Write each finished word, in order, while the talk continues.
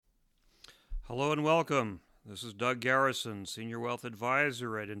Hello and welcome. This is Doug Garrison, Senior Wealth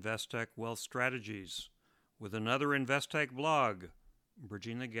Advisor at Investec Wealth Strategies, with another Investec blog,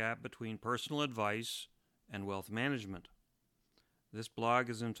 bridging the gap between personal advice and wealth management. This blog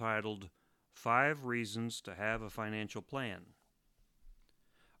is entitled 5 Reasons to Have a Financial Plan.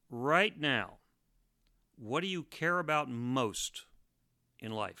 Right now, what do you care about most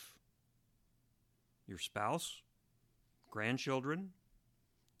in life? Your spouse? Grandchildren?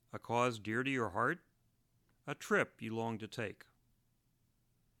 A cause dear to your heart? A trip you long to take?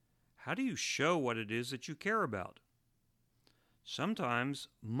 How do you show what it is that you care about? Sometimes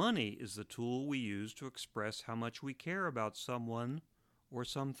money is the tool we use to express how much we care about someone or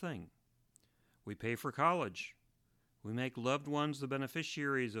something. We pay for college. We make loved ones the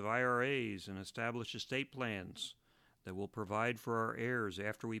beneficiaries of IRAs and establish estate plans that will provide for our heirs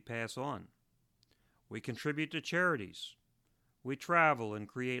after we pass on. We contribute to charities. We travel and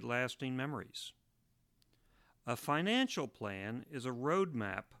create lasting memories. A financial plan is a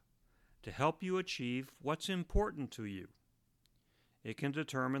roadmap to help you achieve what's important to you. It can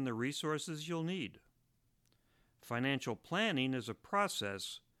determine the resources you'll need. Financial planning is a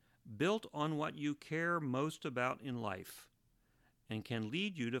process built on what you care most about in life and can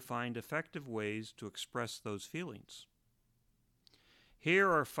lead you to find effective ways to express those feelings.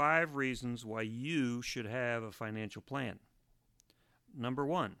 Here are 5 reasons why you should have a financial plan. Number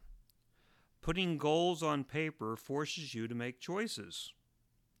 1, putting goals on paper forces you to make choices.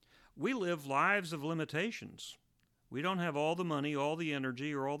 We live lives of limitations. We don't have all the money, all the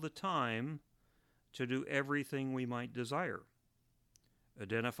energy, or all the time to do everything we might desire.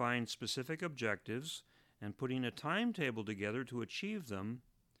 Identifying specific objectives and putting a timetable together to achieve them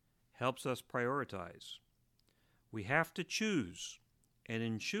helps us prioritize. We have to choose, and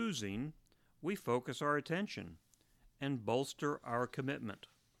in choosing, we focus our attention and bolster our commitment.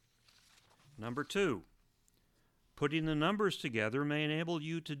 Number 2, putting the numbers together may enable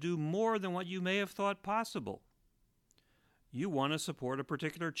you to do more than what you may have thought possible. You want to support a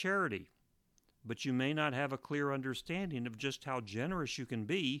particular charity, but you may not have a clear understanding of just how generous you can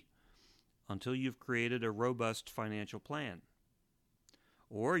be until you've created a robust financial plan.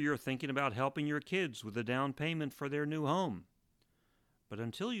 Or you're thinking about helping your kids with a down payment for their new home. But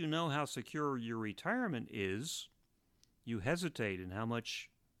until you know how secure your retirement is, you hesitate in how much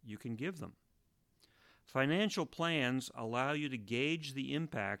you can give them. Financial plans allow you to gauge the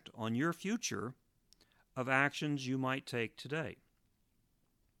impact on your future of actions you might take today.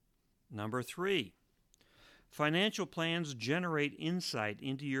 Number 3, financial plans generate insight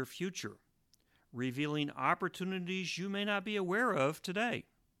into your future, revealing opportunities you may not be aware of today.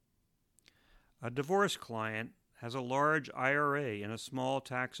 A divorce client has a large IRA and a small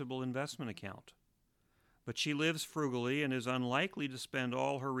taxable investment account, but she lives frugally and is unlikely to spend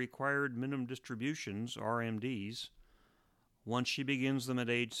all her required minimum distributions, RMDs, once she begins them at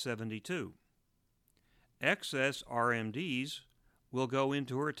age 72. Excess RMDs will go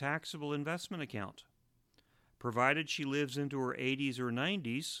into her taxable investment account. Provided she lives into her 80s or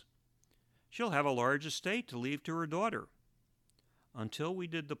 90s, she'll have a large estate to leave to her daughter. Until we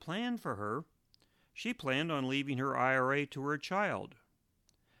did the plan for her, she planned on leaving her IRA to her child.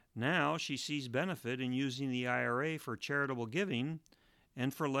 Now she sees benefit in using the IRA for charitable giving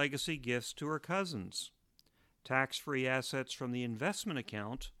and for legacy gifts to her cousins. Tax-free assets from the investment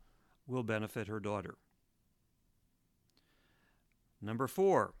account will benefit her daughter. Number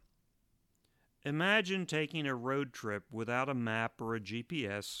 4, imagine taking a road trip without a map or a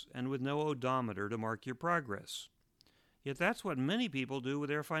GPS and with no odometer to mark your progress. Yet that's what many people do with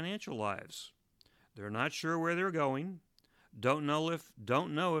their financial lives. They're not sure where they're going, don't know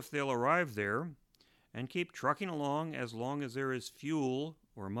if they'll arrive there, and keep trucking along as long as there is fuel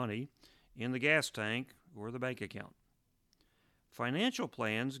or money in the gas tank or the bank account. Financial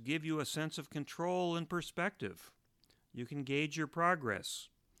plans give you a sense of control and perspective. You can gauge your progress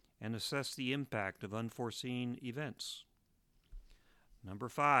and assess the impact of unforeseen events. Number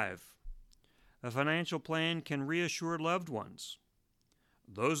 5, a financial plan can reassure loved ones.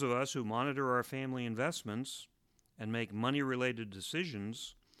 Those of us who monitor our family investments and make money-related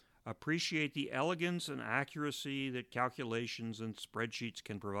decisions appreciate the elegance and accuracy that calculations and spreadsheets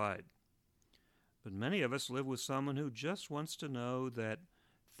can provide. But many of us live with someone who just wants to know that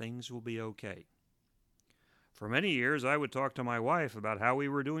things will be okay. For many years, I would talk to my wife about how we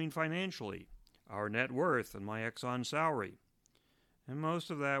were doing financially, our net worth, and my Exxon salary. And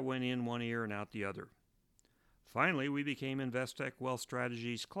most of that went in one ear and out the other. Finally, we became Investec Wealth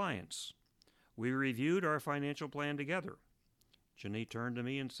Strategies clients. We reviewed our financial plan together. Jenny turned to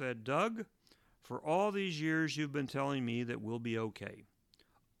me and said, "Doug, for all these years you've been telling me that we'll be okay.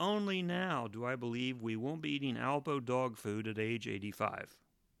 only now do I believe we won't be eating Alpo dog food at age 85.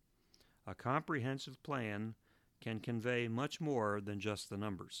 A comprehensive plan can convey much more than just the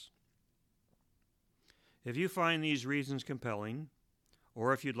numbers. If you find these reasons compelling,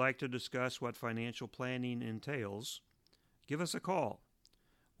 or if you'd like to discuss what financial planning entails, give us a call.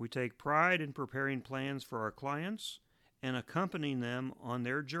 We take pride in preparing plans for our clients and accompanying them on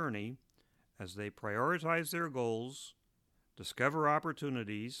their journey as they prioritize their goals, discover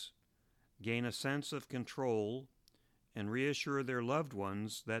opportunities, gain a sense of control, and reassure their loved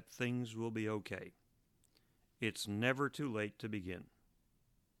ones that things will be okay. It's never too late to begin.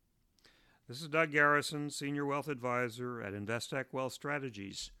 This is Doug Garrison, Senior Wealth Advisor at Investec Wealth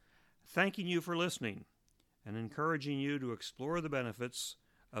Strategies, thanking you for listening and encouraging you to explore the benefits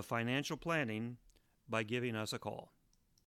of financial planning by giving us a call.